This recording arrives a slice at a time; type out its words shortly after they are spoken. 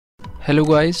Hello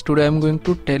guys, today I am going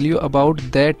to tell you about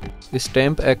that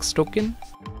STEMX token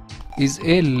is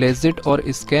a legit or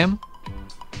scam.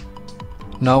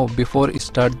 Now before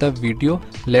start the video,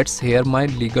 let's hear my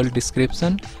legal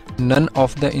description. None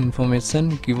of the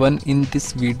information given in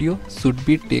this video should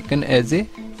be taken as a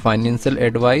financial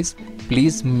advice.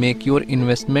 Please make your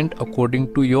investment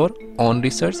according to your own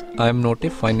research. I am not a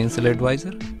financial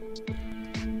advisor.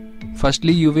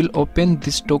 Firstly, you will open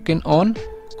this token on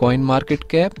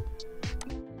CoinMarketCap.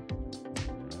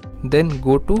 Then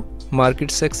go to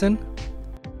market section.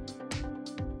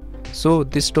 So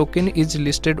this token is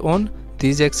listed on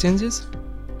these exchanges.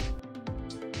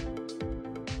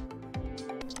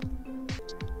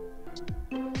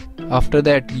 After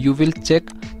that, you will check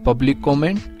public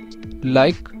comment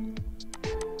like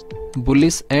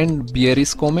bullish and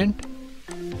bearish comment.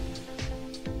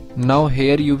 Now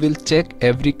here you will check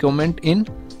every comment in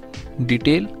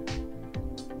detail.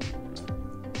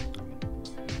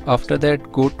 After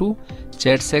that, go to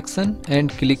chat section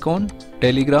and click on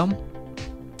Telegram.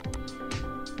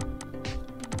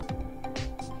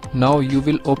 Now you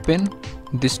will open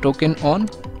this token on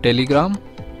Telegram,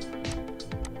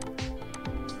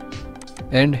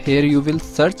 and here you will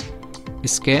search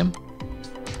scam.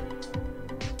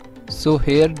 So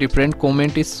here different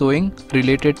comment is showing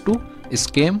related to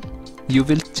scam. You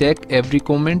will check every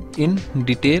comment in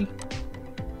detail.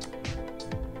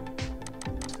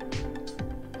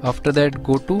 After that,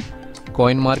 go to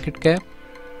CoinMarketCap.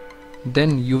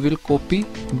 Then you will copy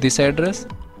this address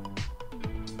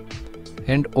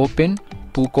and open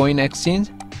PooCoin exchange.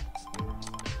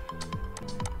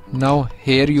 Now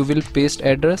here you will paste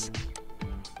address.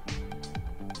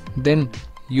 Then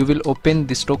you will open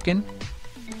this token.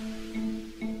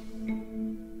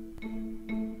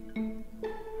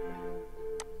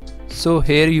 So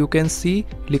here you can see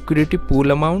liquidity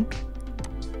pool amount,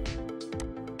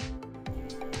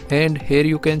 and here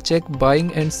you can check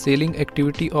buying and selling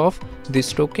activity of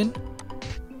this token.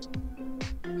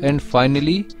 And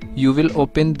finally, you will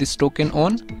open this token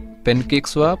on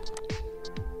PancakeSwap.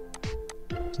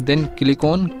 Then click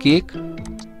on cake.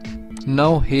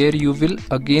 Now here you will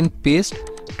again paste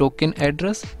token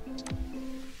address.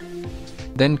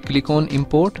 Then click on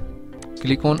import.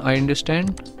 Click on I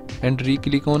understand and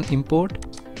re-click on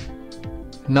import.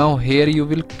 Now here you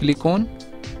will click on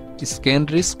scan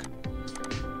risk.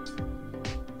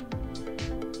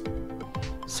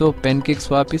 So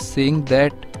PancakeSwap is saying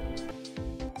that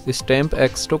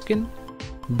STEMX token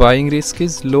buying risk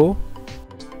is low.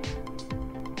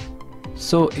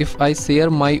 So if I share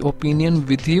my opinion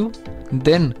with you,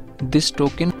 then this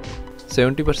token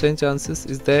 70% chances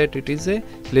is that it is a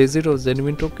legit or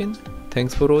genuine token.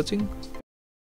 Thanks for watching.